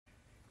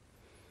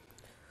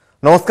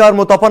नमस्कार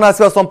मु तपन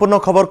आसवा संपूर्ण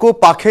खबर को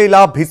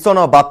पाखेला भीषण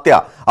बात्या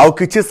आउ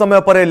किछि समय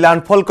पर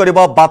लैंडफॉल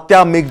करिबा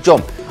बात्या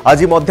मिगजम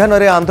आज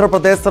मध्याह्न आंध्र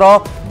प्रदेश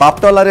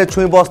बापटला रे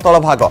छुईब स्थल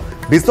भाग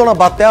भीषण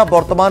बात्या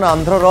वर्तमान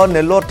आंध्रर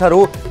नेल्लोर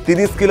ठारू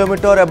 30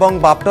 किलोमीटर एवं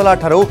बापटला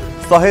ठारू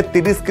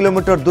 130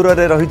 किलोमीटर दूर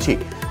रे रहिछि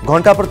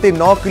घंटा प्रति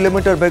 9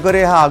 किलोमीटर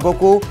बेगरे आगो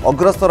को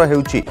अग्रसर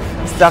हेउछि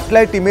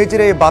सैटेलाइट इमेज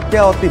रे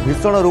बात्या अति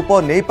भीषण रूप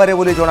नहीं पारे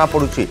बोली जणा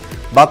पडुछि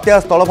बात्या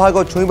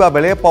स्थलभाग छुईबा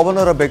बेले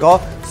पवनर बेग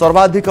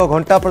सर्वाधिक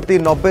घंटा प्रति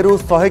 90 रु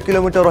 100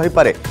 किलोमीटर रही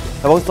पारे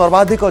एवं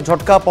सर्वाधिक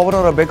झटका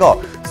पवनर बेग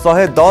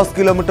 110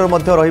 किलोमीटर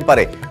मध्य रही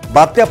पारे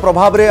बात्या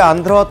प्रभाव रे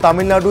आंध्र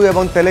तमिलनाडु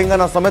एवं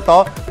तेलंगाना समेत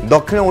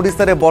दक्षिण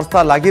ओडिशा रे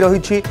वर्षा लागि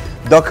रहिछि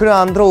दक्षिण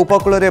आंध्र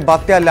उपकूल रे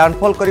बात्या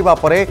लैंडफॉल करिबा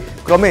परे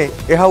क्रमे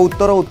एहा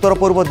उत्तर उत्तर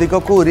पूर्व दिग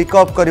को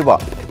रिकव करिबा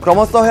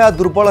क्रमशः यह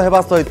दुर्बल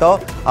हेबा सहित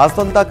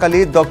आसंता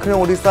काली दक्षिण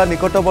ओडिशा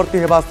निकटवर्ती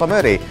हेबा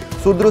समय रे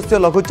सुदृश्य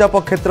लघुचाप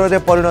क्षेत्र में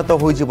परिणत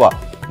हो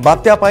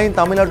बात्या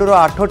तमिलनाडुर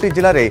 8टी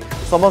जिले में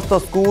समस्त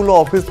स्कूल और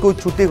ऑफिस को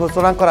छुट्टी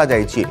घोषणा करा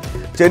जायछि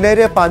चेन्नई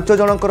में 5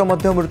 जनकर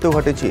मृत्यु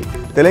घटी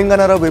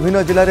तेलंगानार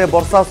विभिन्न जिले में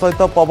वर्षा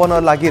सहित पवन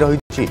लगी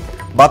रही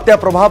बात्या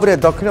प्रभाव में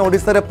दक्षिण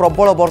ओडिशा रे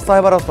प्रबल वर्षा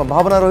होबार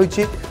संभावना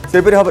रही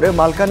सेपरि भाव में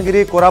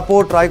मालकानगिरी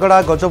कोरापुट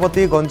रायगड़ा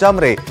गजपति गंजाम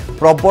रे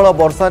प्रबल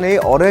वर्षा ने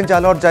ऑरेंज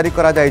अलर्ट जारी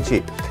करा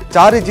जायछि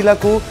 4 जिला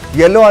को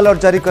येलो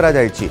अलर्ट जारी करा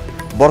जायछि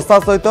वर्षा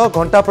सहित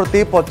घंटा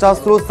प्रति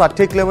 50 रु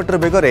 60 किलोमीटर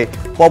बेगरे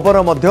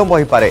पवन मध्य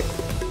बही पारे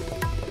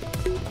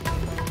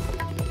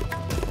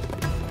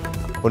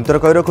पुनतर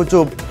कही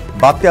रखुचु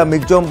बात्या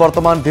मिगजम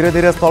वर्तमान धीरे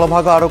धीरे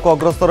स्थलभाग आड़क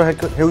अग्रसर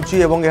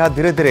हेउछि एवं यह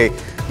धीरे धीरे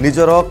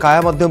निजर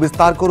काया मध्य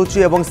विस्तार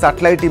करुछि एवं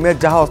सैटेलाइट इमेज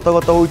जहां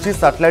हस्तगत होउछि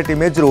सैटेलाइट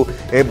इमेज रु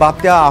ए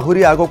बात्या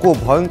आहुरी आगको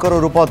भयंकर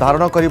रूप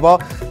धारण करिबो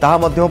ताहा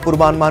मध्य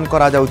पूर्वानुमान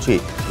करा जाउछि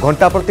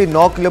घंटा प्रति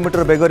 9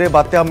 किलोमीटर बेगरे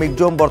बात्या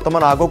मिगजम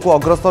वर्तमान आगको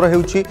अग्रसर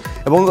हेउछि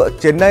एवं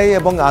चेन्नई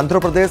एवं आंध्र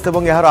प्रदेश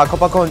एवं यार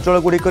आखपाख अंचल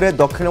गुड़िकरे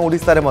दक्षिण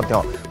ओडिशा रे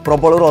मध्य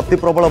प्रबल अति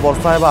प्रबल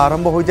वर्षा हेबा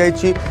आरंभ हो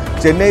जाइछि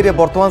चेन्नई रे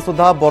वर्तमान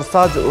सुधा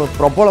वर्षा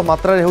प्रबल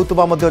मात्रा रे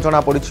हेउतबा मध्य जणा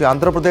पड़िछि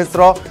आंध्र प्रदेश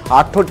रो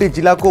 8टी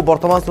जिला को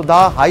वर्तमान सुधा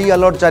हाई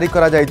अलर्ट जारी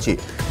करा जाइछि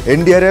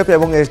एनडीआरएफ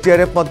एवं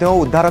एसडीआरएफ मध्य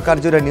उद्धार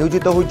कार्य रे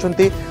नियोजित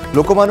होइछन्ति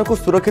लोकमानकु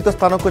सुरक्षित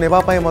स्थान को नेबा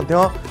पय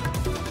मध्य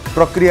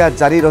प्रक्रिया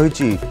जारी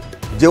रहिछि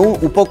जो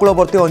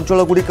उपकूलवर्ती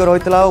अंचल गुड़िक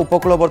रही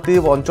उपकूलवर्ती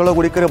अंचल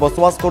गुड़िक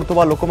बसवास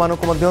करुवा लोक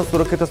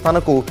सुरक्षित स्थान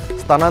को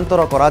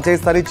स्थानांतर कर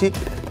सारी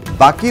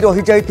बाकी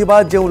रही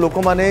जाइथिबा जो लोक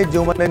मैंने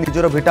जो मैंने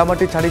निजर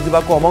भिटामाटी छाड़ी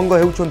जावाक अमंग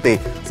होउछन्ते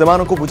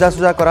सेमानकु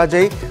बुझासुझा करा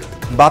जाय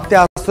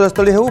बात्या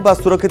आश्रयस्थली हेउ बा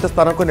सुरक्षित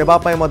स्थान को नेबा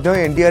पय मध्य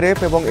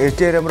एनडीआरएफ एवं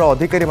एसडीआरएफ रो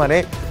अधिकारी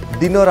माने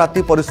दिन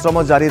राति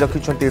परिश्रम जारी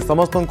रखिछन्ते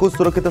समस्तंकु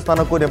सुरक्षित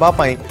स्थान को नेबा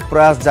पय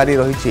प्रयास जारी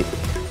रहिछि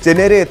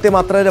चेन्नई रे एते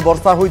मात्रा रे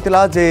वर्षा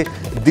होइतिला जे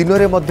दिन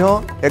रे मध्य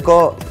एक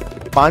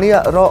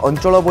पानीर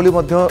अंचल बोली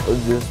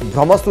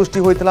भ्रम सृष्टि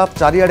होता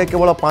चारिआडे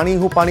केवल पानी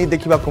हूँ पानी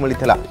देखा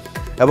मिलता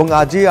एवं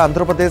आज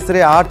आंध्र प्रदेश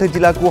रे 8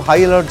 जिला को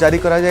हाई अलर्ट जारी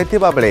करा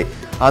जायथिबा बेले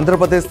आंध्र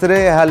प्रदेश रे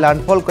यह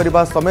लैंडफॉल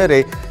करने समय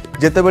रे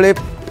जेतेबेले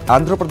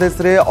आंध्र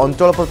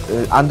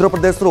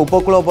प्रदेश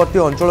उपकूलवर्ती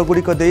अंचल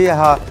गुड़िक दे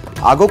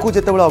आग को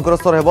जितेबाला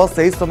अग्रसर हेब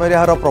से समय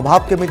यार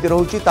प्रभाव केमिति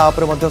रहुछि ता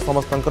उपरे मध्य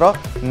समस्तंकर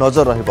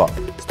नजर रहिबो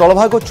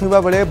स्थलभाग छुईबा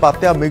बेले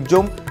बात्या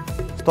मिगजम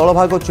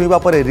स्थलभाग छुईबा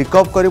परे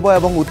रिकव करिबो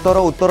एवं उत्तर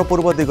उत्तर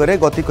पूर्व दिगरे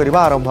गति करिबा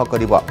आरंभ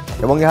करिबो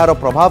एवं यार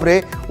प्रभाव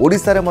रे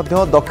ओडिसा रे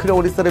मध्य दक्षिण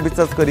ओडिसा रे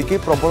विशेष करिकि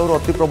प्रबल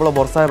अति प्रबल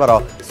वर्षा हेबार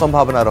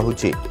संभावना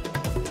रहुछि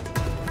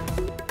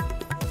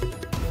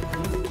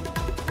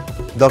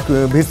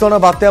भीषण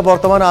बात्या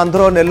वर्तमान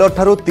आंध्र नेल्लोर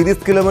ठारू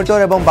 30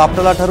 किलोमीटर एवं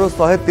बापटला ठारू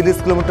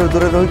 130 किलोमीटर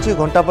दूर रही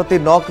घंटा प्रति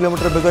 9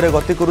 किलोमीटर बेगरे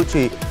गति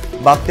करुछि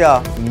बात्या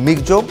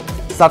मिगजम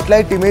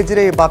सैटेलाइट इमेज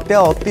रे बात्या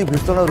अति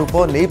भीषण रूप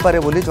नहीं पारे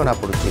बोली जणा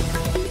पड़ुछि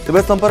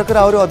तेज संपर्क में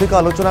आहरी अधिक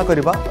आलोचना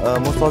करबा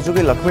मो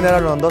सहयोगी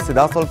लक्ष्मीनारायण नंद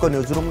सीधासलख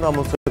न्यूज रूम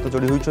मो सहित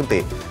जोड़ी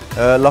होइछन्ते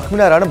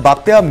लक्ष्मीनारायण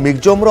बात्या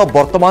मिगजम रो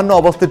वर्तमान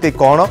अवस्थिति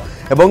कौन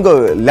एवं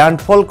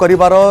लैंडफॉल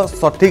करिवार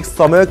सठिक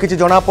समय किछि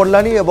जणा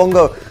पड़लानी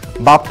एवं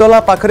बापटला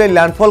पाखरे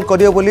लैंडफॉल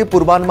करियो बोली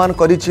पूर्वानुमान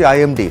करिछि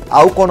आईएमडी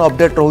आउ कोन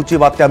अपडेट रहउछि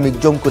बात्या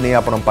मिगजम को नै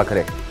आपन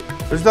पाखरे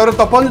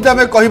तपन जदि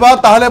आम कहवा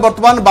ताहले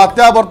वर्तमान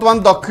बात्या वर्तमान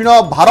दक्षिण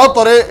भारत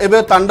रे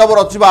एबे तांडव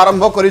रचिबा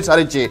आरंभ करि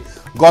सारिछि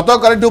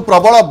गतकाली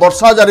प्रबल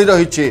वर्षा जारी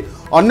रही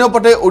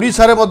अन्यपटे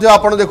ओडिशा रे मध्य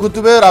आपण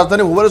देखुथिबे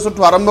राजधानी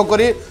भुवनेश्वर आरंभ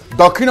करी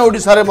दक्षिण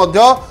ओडिशा रे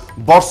मध्य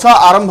वर्षा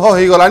आरंभ हो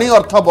गलानी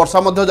अर्थ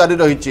वर्षा मध्य जारी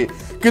रही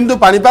किंतु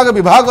पाणीपाग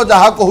विभाग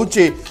जहा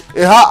कहूछि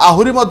एहा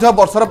आहुरी मध्य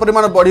वर्षार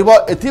परिमाण बढ़िबो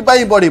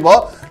एथिपाई बढ़िबो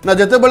ना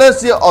जेतेबेले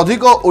सी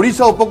अधिक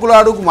ओडिशा उपकूल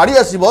आडू माड़ी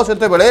आसीबो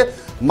सेतेबेले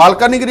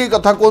मालकानगिरी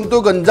कथा कहतु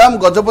गंजाम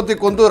गजपति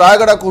कहतु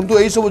रायगड़ा कहतु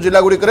यही सब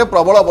जिला गुड़िक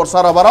प्रबल वर्षा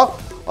हबार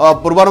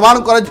पूर्वानुमान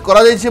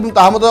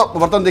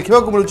बर्तमान देखा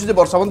मिलूँ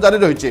वर्षा जारी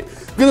रही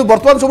कि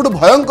बर्तमान सब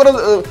भयंकर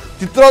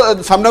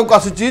चित्र सामना को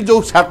आसी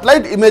जो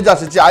सैटेलाइट इमेज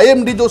आसी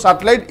आईएमडी जो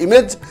सैटेलाइट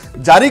इमेज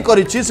जारी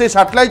करिछि से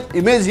सैटेलाइट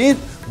इमेज ही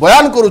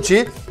बयान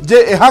करुछि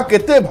जे एहा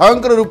केते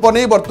भयंकर रूप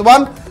नहीं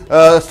बर्तमान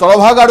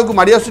स्थलभाग आड़ को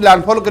माड़ी आसुछि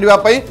लैंडफॉल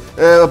करने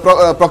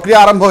प्रक्रिया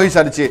आरंभ हो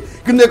सारी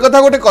कि एक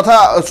गोटे कथा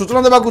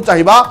सूचना देवाक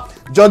चाहिए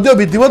जदियो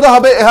विधिवत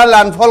भाव यह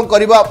लैंडफॉल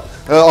करने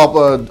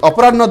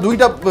अपराह्न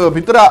 2टा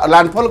भितर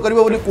लैंडफॉल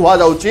करिबो बोली कुहा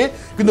जाउची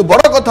किंतु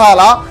बड़ कथा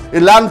हला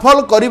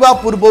लैंडफॉल करिबा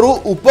पूर्वरु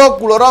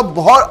उपकूलर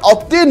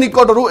अति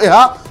निकटरू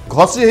एहा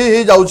घसी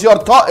हे जाउची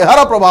अर्थ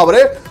एहार प्रभाव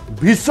रे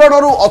भीषण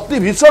रु अति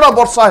भीषण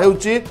वर्षा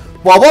हेउची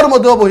पवन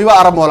मध्य बहिबा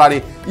आरंभ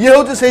होलानी ये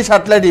होची सेही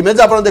सैटेलाइट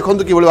इमेज आपण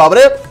देखंतु कि भाव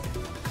रे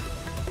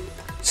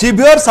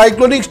सिवियर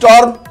साइक्लोनिक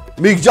स्टॉर्म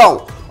मिगजाउ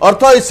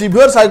अर्थ ये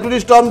सिवियर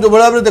साइक्लोनिक स्टॉर्म जो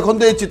भाव में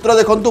देखंतु ये चित्र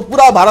देखंतु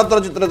पूरा भारत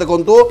चित्र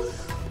देखंतु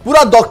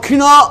पूरा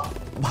दक्षिण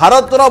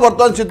भारत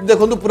वर्तमान स्थिति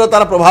देखंतु पूरा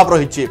तार प्रभाव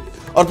रही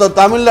अर्थ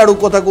तमिलनाडु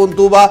कथा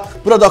कहतु बा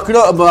पूरा दक्षिण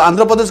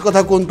आंध्र प्रदेश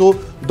कथा कहतु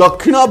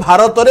दक्षिण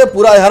भारत में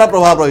पूरा यार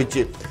प्रभाव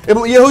रही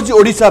ये हूँ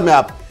ओडिशा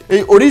मैप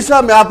ये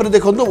ओडिशा मैप रे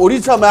देखंतु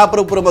ओडिशा मैप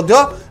रे ऊपर मध्य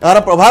यार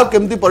प्रभाव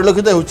केमती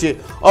परिलक्षित होउची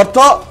अर्थ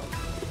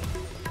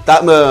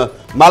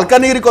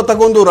मालकानगिरी कथा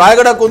कहतु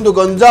रायगड़ा कहतु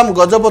गंजाम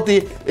गजपति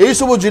यही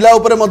सब जिला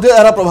उपर मध्य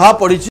यार प्रभाव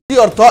पड़ी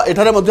अर्थ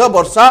एठारे मध्य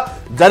वर्षा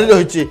जारी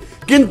रही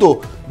किंतु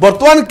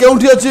बर्तमान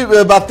केउठी अछि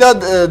बात्या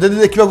यदि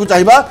देखा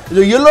चाहिए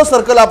जो येलो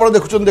सर्कल आप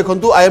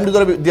देखु आईएमडी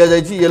द्वारा दि जाए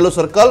येलो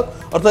सर्कल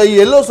अर्थात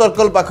येलो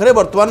सर्कल पाखे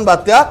बर्तमान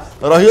बात्या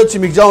रही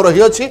मिगजाऊ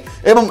रही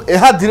एवं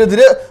यह धीरे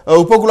धीरे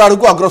उपकूल आड़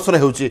को अग्रसर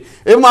होउछि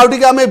एवं आउ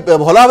टिके आमे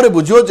भल भाव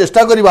बुझियो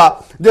चेष्टा करिबा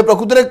जे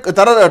प्रकृति रे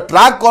तार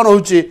ट्रैक कौन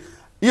होउछि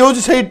ये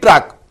होउछि सेही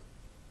ट्रैक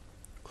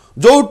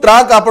जो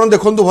ट्रैक आप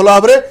देखु भल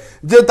भाव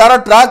जे तार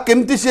ट्रैक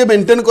केमती सी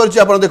मेंटेन करछि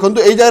आप देखु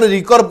एई जगह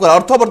रिकर्व कर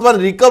अर्थ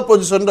बर्तमान रिकर्व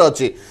पोजिशन रे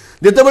अछि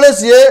जेतेबेले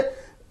सी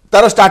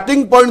तार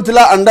स्टार्टिंग पॉइंट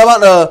थिला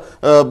अंडमान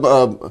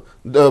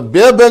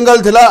बे ऑफ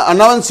बेंगल थिला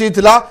अंडमान सी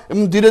थिला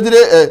एवं धीरे धीरे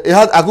यह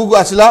आगु को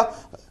आसला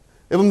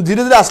एवं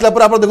धीरे धीरे आसला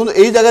पर आप देखु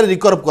एई जगह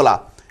रिकर्व कला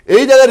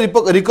एई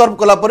जगह रिकर्व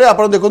कला पर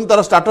आप देखु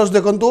तार स्टेटस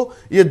देखु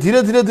ये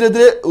धीरे धीरे धीरे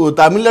धीरे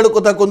तमिलनाडु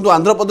कथा कहतु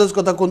आंध्र प्रदेश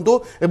कथा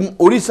कहतु एवं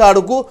ओडिशा आड़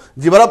को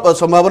जीवार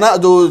संभावना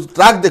जो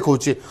ट्रैक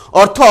देखौछि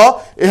अर्थ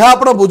यह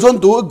आप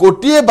बुझंतु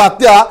गोटिए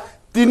बात्या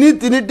तीन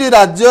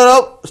राज्यर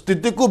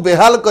स्थिति को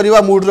बेहाल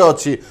करने मूड रे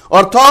अच्छी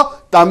अर्थ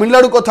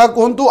तमिलनाडु कथा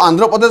कहतु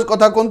आंध्र प्रदेश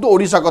कथा कहतु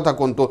ओडिशा कथा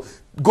कहतु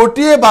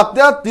गोटे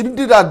बात्या तीन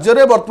राज्य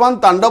में बर्तमान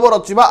तांडव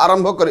रचिबा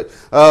आरंभ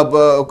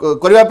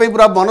करने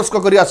पूरा मनस्क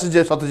कर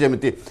आसी सत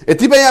जमी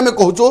एथपाई आम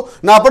कहूँ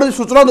ना आप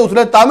सूचना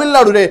दूसरे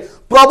तमिलनाडु में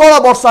प्रबल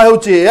वर्षा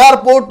होउछि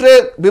एयरपोर्ट रे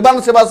विमान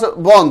सेवा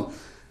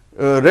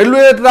बंद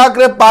रेलवे ट्रैक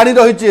रे पानी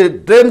रही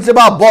ट्रेन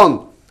सेवा बंद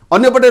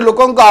अन्यपटे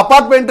लोकों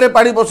अपार्टमेंट रे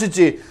पानी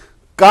पशिछि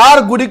कार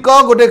गुड़िक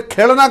गोटे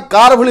खेलना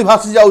कार भली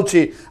भासी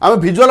जाऊँगी आम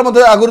भिजुआल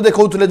आगुरी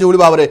देखते जो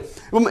भाव में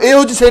ये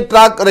हूँ से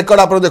ट्रैक रेकर्ड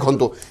आप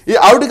देखो ये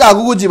आउ टे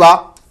आगू जावा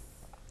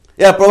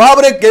या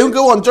प्रभाव में केउ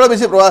केउ अंचल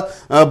बेसी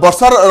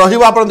वर्षा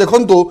रहा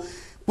देखु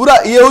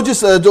पूरा ये हूँ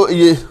जो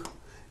ये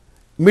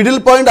मिडिल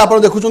पॉइंट आप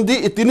देखुं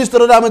तीन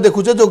स्तर में आम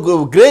देखुचे जो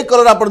ग्रे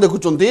कलर आप देखुं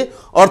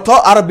अर्थ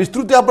आर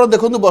विस्तृति आप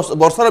देखो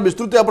वर्षार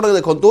विस्तृति आप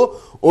देखो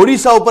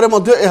ओडिशा उपरे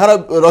मध्य यार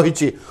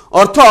रही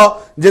अर्थ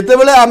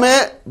जेतेबेले आमे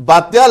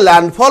बात्या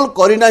लैंडफॉल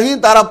करना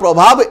तार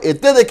प्रभाव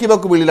एते देखा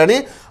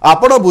मिलानी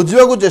आपण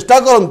बुझा चेष्टा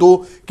करूँ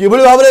कि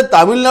भाव में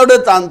तमिलनाडु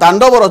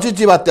तांडव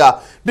रची बात्या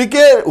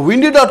टिके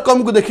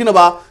windy.com को देखी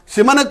नवा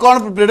से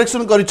कौन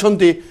प्रेडिक्शन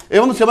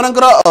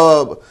कर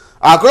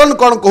आकलन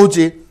कौन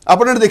कहूँ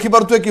आप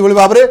देखिपे कि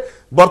भाव में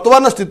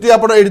वर्तमान स्थिति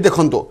आप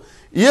देखो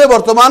ये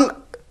वर्तमान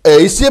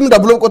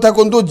ECMW कथा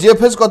कहतु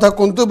जीएफएस कथा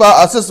कहतु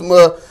आसेस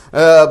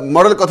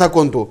मॉडल कथा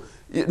कहतु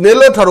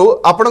नेलोर ठारू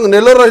आप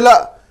नेलोर रहा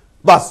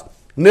बास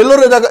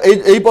नेलोर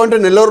यही पॉइंट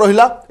नेलोर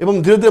रहा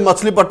धीरे धीरे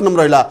मछलीपट्टनम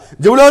रहा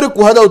जो भाव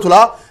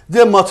कहुला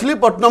जे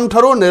मछलीपट्टनम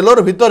ठारू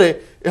नेलोर भितर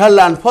यह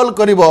लैंडफॉल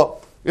करिवो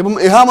एवं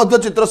यह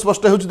चित्र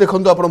स्पष्ट हो देखो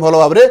आप भल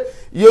भाव में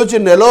ये हूँ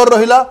नेलोर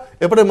रहा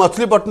एपटे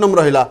मछलीपट्टनम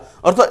रहा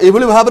अर्थात ये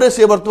भाव में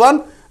सी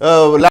बर्तमान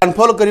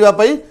लैंडफॉल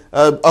करने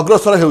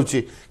अग्रसर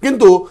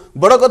होंतु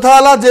बड़ कथा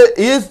है जे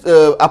ये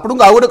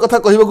आपको आउ गोटे कथा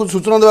कहूँ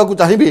सूचना देवाक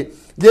चाहिए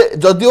जे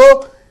जदिओ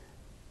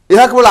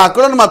यह केवल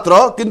आकलन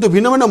मात्र किंतु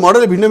भिन्न भिन्न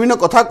मॉडल भिन्न भिन्न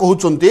कथा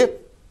कहते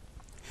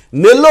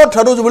नेलोर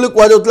ठारू जो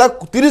कहला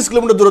 30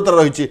 किलोमीटर दूरता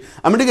रही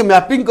आम टे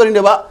मैपिंग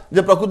करवा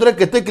जे प्रकृति में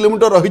केते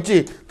किलोमीटर रही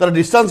तार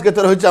डिस्टेंस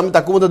केते रही आम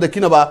ताकू देखी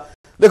नवा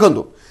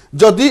देखु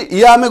जदि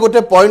ये आम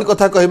गोटे पॉइंट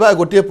कथा कहवा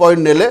गोटे पॉइंट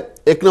नेले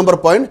 1 नंबर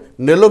पॉइंट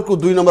नेलोर को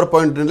 2 नंबर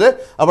पॉइंट नेले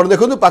आप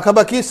देखो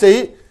पाखापाखि से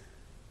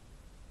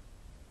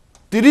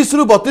 30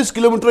 रु 32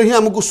 किलोमीटर ही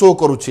आमको शो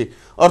करुच्ची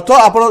अर्थ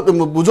आप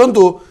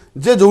बुझंतु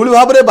जे जो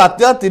भाव में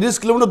बात्या 30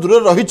 किलोमीटर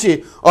दूर रही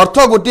अर्थ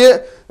गोटे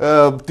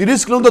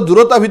 30 किलोमीटर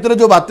दूरता भितर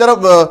जो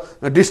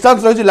बात्यार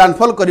डिस्टेंस रही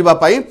लैंडफॉल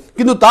करने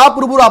किंतु ता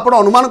पूर्व आप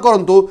अनुमान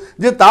करंतु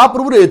जे ता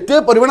पूर्व एते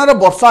परिमाण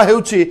वर्षा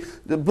होउछि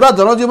पूरा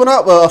जनजीवन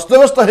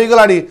अस्तव्यस्त हो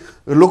गलानी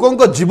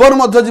लोकों जीवन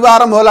मध्य जीवा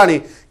आरंभ होलानी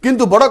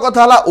किंतु बड़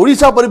कथा है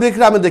ओडिशा परिप्रेक्षी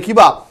में आम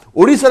देखा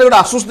ओडिशा रे गोटे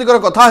आश्वस्तिकर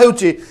कथा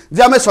होउछि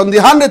जे आमे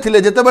संदिहान रे थिले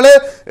जेतेबेले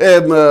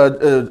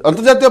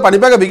अंतर्जातीय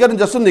पाणीपाग विज्ञानी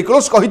जसन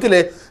निकोलस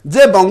कहिथिले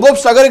जे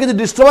बंगोपसागर के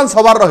डिस्टर्बेंस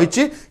हबार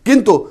रहिछि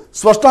किंतु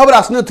स्पष्ट भाव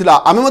आसि नथिला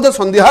आमे मध्ये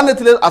संदिहान रे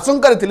थिले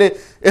आशंका रे थिले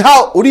एहा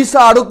ओडिशा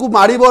आड़ को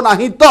मारिबो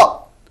नाही तो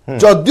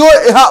जदियो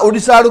एहा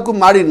ओडिशा आड़ को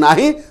मारी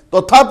नाही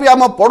तथापि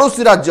आम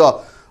पड़ोसी राज्य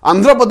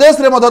आंध्र प्रदेश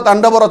रे मध्य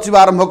तांडव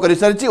रचिबा आरंभ कर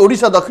सारी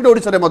ओडिशा दक्षिण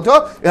ओडिशा रे मध्य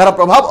यार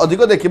प्रभाव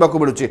अधिक देखा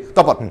मिलूँ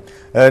तपन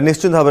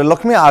निश्चित भाव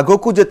लक्ष्मी आग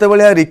को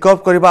जितेबाला रिकवर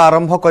करने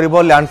आरंभ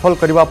कर लैंडफॉल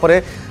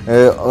करने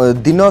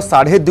दिन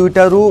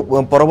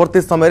 2:30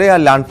 परवर्ती समय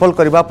लैंडफॉल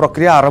करने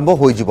प्रक्रिया आरंभ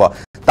हो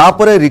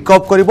तापरे रिकवर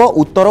कर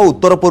उत्तर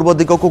उत्तर पूर्व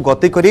दिग को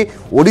गति करी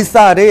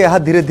ओडिशा रे यह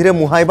धीरे धीरे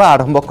मुहाइबा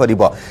आरंभ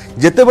करिवो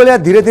जेतेबेले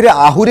धीरे धीरे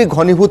आहुरी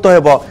घनीभूत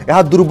हेबो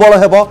यह दुर्बल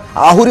हेबो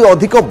आहुरी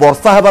अधिक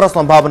वर्षा हेबार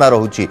संभावना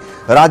रहुची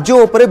राज्य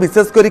उपरे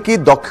विशेष करी कि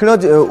दक्षिण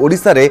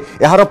ओडिशा रे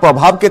यार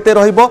प्रभाव केते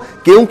रहिबो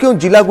केउ केउ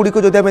जिला गुडी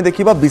को जदि हम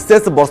देखिबा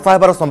विशेष वर्षा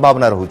हेबार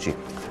संभावना रहुची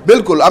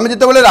बिल्कुल आम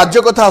जिते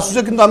राज्य कथा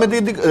आसुचे कि आम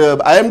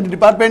आईएमडी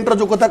डिपार्टमेंट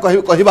जो कथा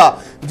कहवा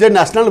जे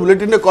नेशनल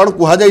बुलेटिन कौन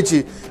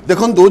कहुई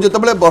देखो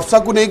जिते वर्षा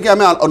को लेकिन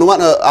आम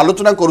अनुमान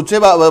आलोचना करुचे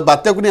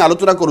बात्या को नहीं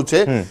आलोचना करुचे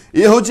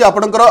ये हूँ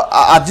आपंकर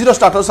आज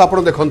स्टाटस आप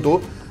देखु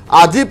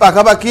आज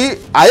पाखापाखि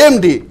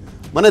आईएमडी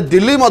माने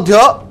दिल्ली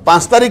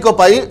 5 तारिख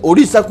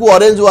ओडिशा को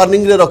ऑरेंज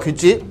वार्निंग रे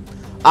रखी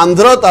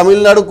आंध्र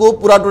तमिलनाडु को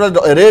पूरा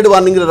टोटल रेड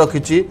वार्निंग रे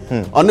रखी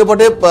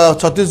अन्यपटे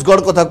छत्तीसगढ़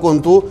कथा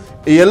कहतु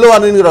येलो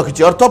वार्निंग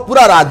रखी अर्थ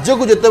पूरा राज्य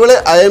को जितेबाला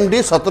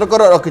आईएमडी सतर्क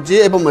रखी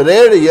एवं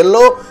रेड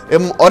येलो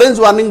एवं ऑरेंज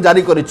वार्निंग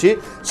जारी करिछि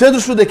से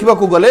दृष्टि देखा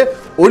गले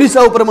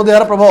ओडिशा उपरे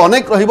यार प्रभाव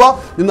अनेक रहिबो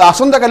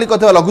आसंता काली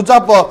कथा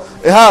लघुचाप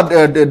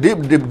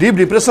डीप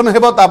डिप्रेशन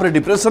हेबो तापर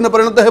डिप्रेशन में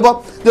परिणत हेबो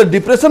जो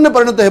डिप्रेशन में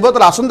परिणत हेबो तो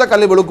आसंता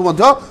काली बेलू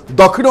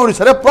दक्षिण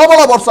ओडिशा रे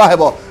प्रबल वर्षा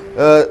हेबो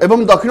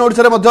एवं दक्षिण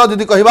ओडिशा रे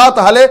जदि कहबा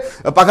ताहाले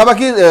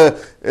पाखापाखि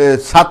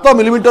 7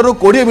 मिलीमीटर रु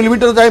 20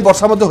 मिलीमीटर जाए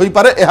वर्षा होई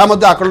पारे एहा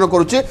आकलन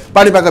करुछि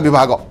पाणीपाग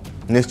विभाग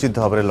निश्चित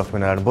भाव में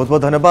लक्ष्मीनारायण बहुत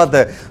बहुत धन्यवाद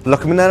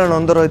लक्ष्मीनारायण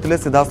नंद रही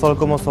सीधा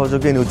सड़क मो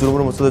सहयोगी न्यूज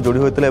रूम मो सहित जोड़ी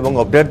होते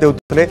अपडेट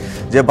देते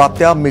जे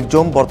बात्या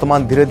मिग्जोम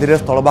वर्तमान धीरे धीरे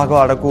स्थलभाग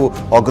आड़ को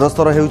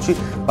अग्रसर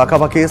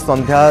होखापाखि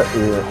संध्या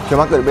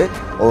क्षमा करेंगे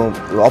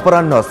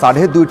अपराह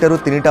 2:30 ରୁ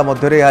 3ଟା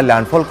मध्य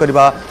लैंडफॉल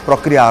करने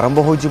प्रक्रिया आरंभ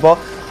हो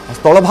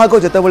स्थलभाग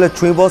जितेबाला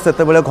छुईब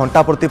से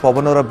घंटा प्रति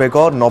पवनर बेग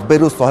 90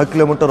 ରୁ 100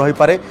 किलोमीटर रही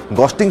पारे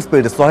गस्टिंग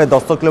स्पीड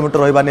 110 किलोमीटर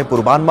रही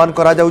पूर्वानुमान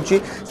करा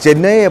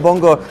चेन्नई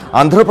एवं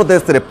आंध्र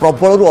प्रदेश में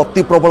प्रबल रु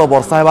अति प्रबल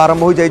वर्षा होगा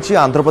आरंभ हो जाएगी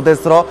आंध्र प्रदेश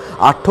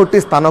 8ଟି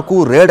स्थान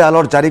को रेड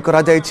अलर्ट जारी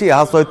करा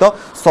सहित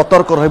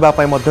सतर्क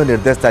रहा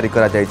निर्देश जारी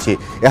करा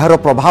यार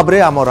प्रभाव में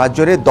आम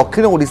राज्य में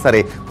दक्षिण ओडिशा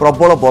रे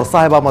प्रबल वर्षा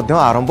होगा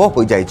आरंभ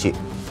हो जाएगी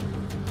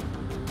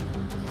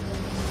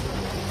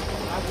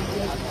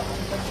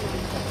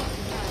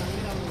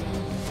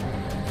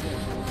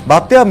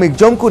बात्या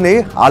मिग्जोम को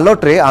नहीं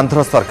अलर्ट रे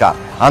आंध्र सरकार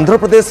आंध्र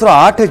प्रदेश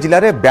 8 जिले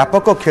में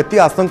व्यापक क्षति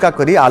आशंका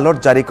करी अलर्ट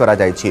जारी करा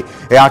जायछि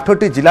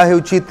 8ଟି जिला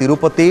हेउछि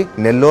तिरुपति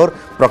नेल्लोर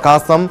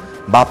प्रकाशम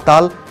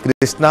बाप्ताल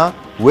कृष्णा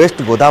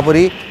वेस्ट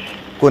गोदावरी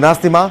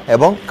कोनासीमा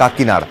एवं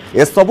काकीनाड़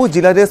ए सबु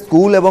जिले में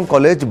स्कूल एवं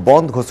कॉलेज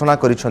बंद घोषणा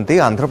करिसेंती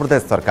आंध्र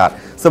प्रदेश सरकार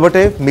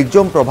सेबटे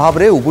मिग्जोम प्रभाव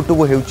में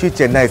उबुटुबु हेउछि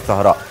चेन्नई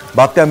सहर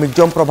बात्या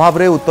मिग्जोम प्रभाव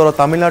में उत्तर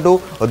तमिलनाडु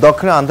और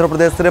दक्षिण आंध्र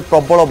प्रदेश में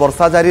प्रबल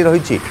वर्षा जारी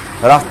रही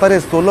रास्तार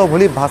सोलो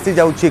भली भासी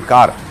जाउछि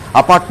कार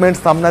अपार्टमेंट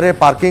सामने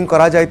पार्किंग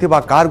करा जाइथिबा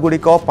कार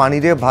गुड़िक पानी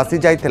रे भासी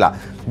जाइथिला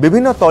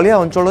विभिन्न तलिया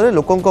अंचल में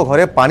लोकों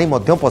घरे पानी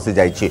मध्य पशि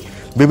जाइछि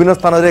विभिन्न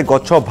स्थान में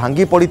गछ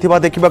भांगी पड़ता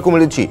देखा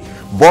मिलूँ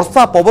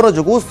वर्षा पवन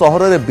जो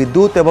सहर में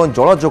विद्युत एवं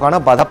जल जोगाण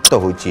बाधाप्राप्त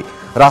होइछि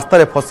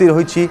रास्तार फसी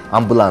रही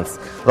आंबुलांस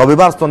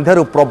रविवार संध्यार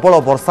प्रबल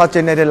वर्षा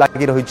चेन्नई में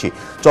लगी रही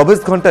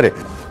 24 घंटे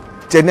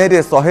चेन्नई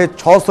में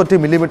 166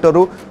 मिलीमीटर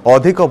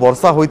अधिक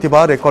वर्षा होइथिबा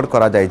रेकर्ड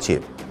करा जायछि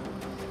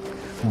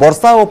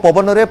वर्षा और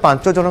पवन में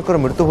 5 जनकर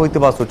मृत्यु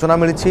होइथिबा सूचना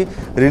मिली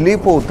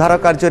रिलीफ और उद्धार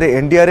कार्य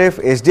एनडीआरएफ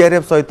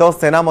एसडीआरएफ सहित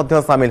सेना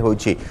मध्य सामिल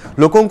होइछि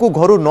लोकों को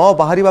घर न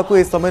बाहर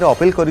ए समय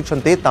अपील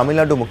करिसेंती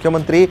तमिलनाडु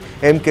मुख्यमंत्री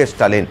एमके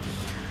स्टालिन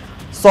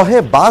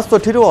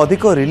 162 ରୁ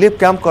अधिक रिलीफ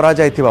कैंप करा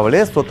जाइथिबा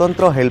बेले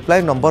स्वतंत्र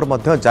हेल्पलाइन नंबर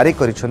मध्य जारी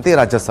करिसेंती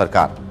राज्य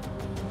सरकार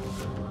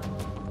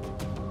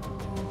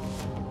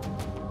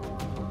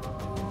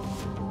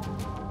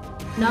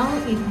Now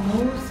it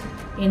moves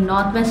in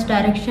northwest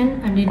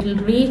direction and it will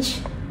reach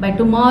by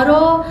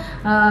tomorrow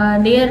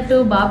near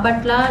to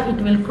Bapatla.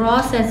 It will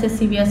cross as a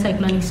severe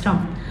cyclonic storm.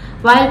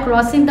 While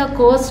crossing the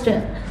coast,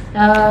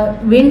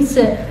 winds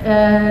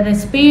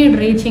speed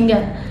reaching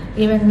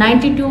even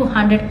 90 to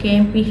 100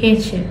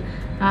 kmph,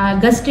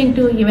 gusting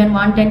to even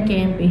 110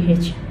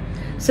 kmph.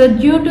 So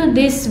due to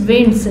these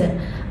winds,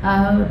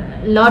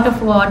 lot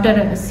of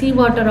water, sea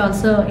water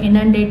also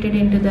inundated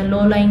into the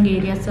low-lying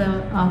areas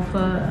of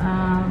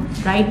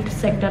right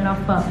sector of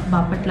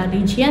Bapatla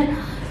region.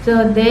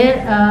 So there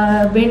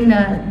when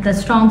the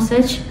storm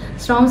surge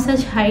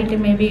height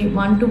may be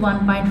 1 to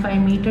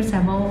 1.5 meters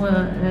above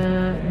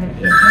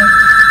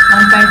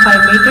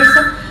 1.5 meters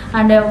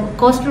and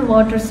coastal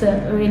waters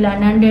will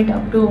inundate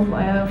up to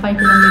 5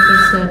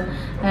 kilometers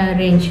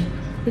range.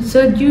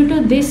 So due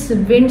to this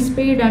wind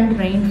speed and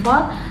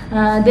rainfall,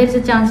 there is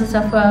a chances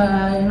of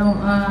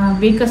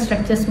weaker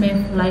structures may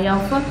fly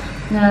off.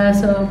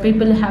 So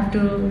people have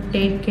to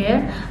take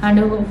care, and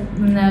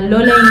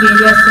low-lying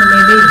areas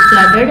may be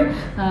flooded.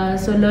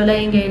 So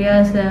low-lying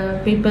areas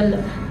people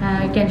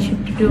can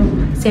shift to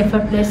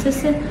safer places.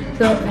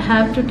 So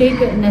have to take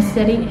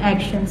necessary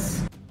actions.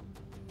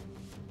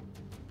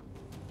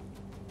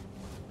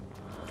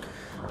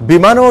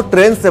 विमान और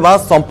train सेवा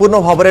संपूर्ण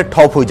भाव में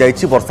ठप हो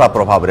जाइछि वर्षा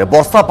प्रभाव में।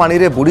 वर्षा पानी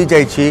रे बुड़ी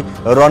जाइछि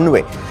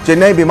रनवे।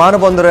 चेन्नई विमान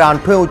बंदर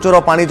आंठुए उच्चर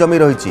पानी जमी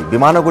रही।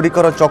 विमान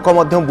गुड़िकर चक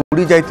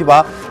बुड़ी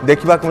जाइथिबा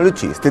देखा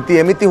मिलुछि। स्थिति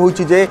एमिति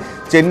होइछि जे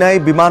चेन्नई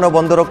विमान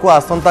बंदर को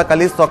आसंता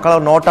काली सकाळ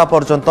 9टा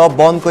पर्यंत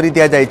बंद कर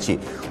दिया जाइछि।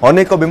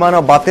 अनेक विमान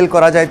बातिल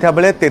करा जाइथा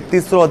बेले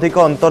 33 रु अधिक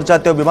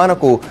अंतर्जातीय विमान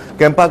को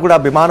केम्पागुड़ा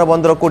विमान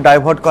बंदर को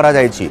डायभर्ट करा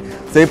जाइछि।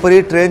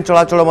 सेहिपरि ट्रेन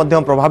चलाचल मध्य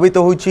प्रभावित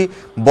होइछि।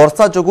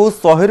 वर्षा जोगु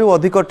 100 रु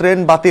अधिक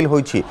ट्रेन बातिल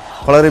होइछि।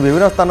 फल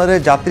विभिन्न स्थान में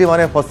यात्री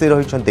माने फसी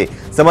रहिछन्ते।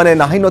 सेमाने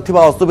नाही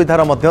नथिबा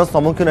असुविधार मध्य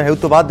सम्मुखीन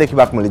हेउतबा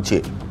देखिबाक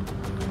मिलिछि।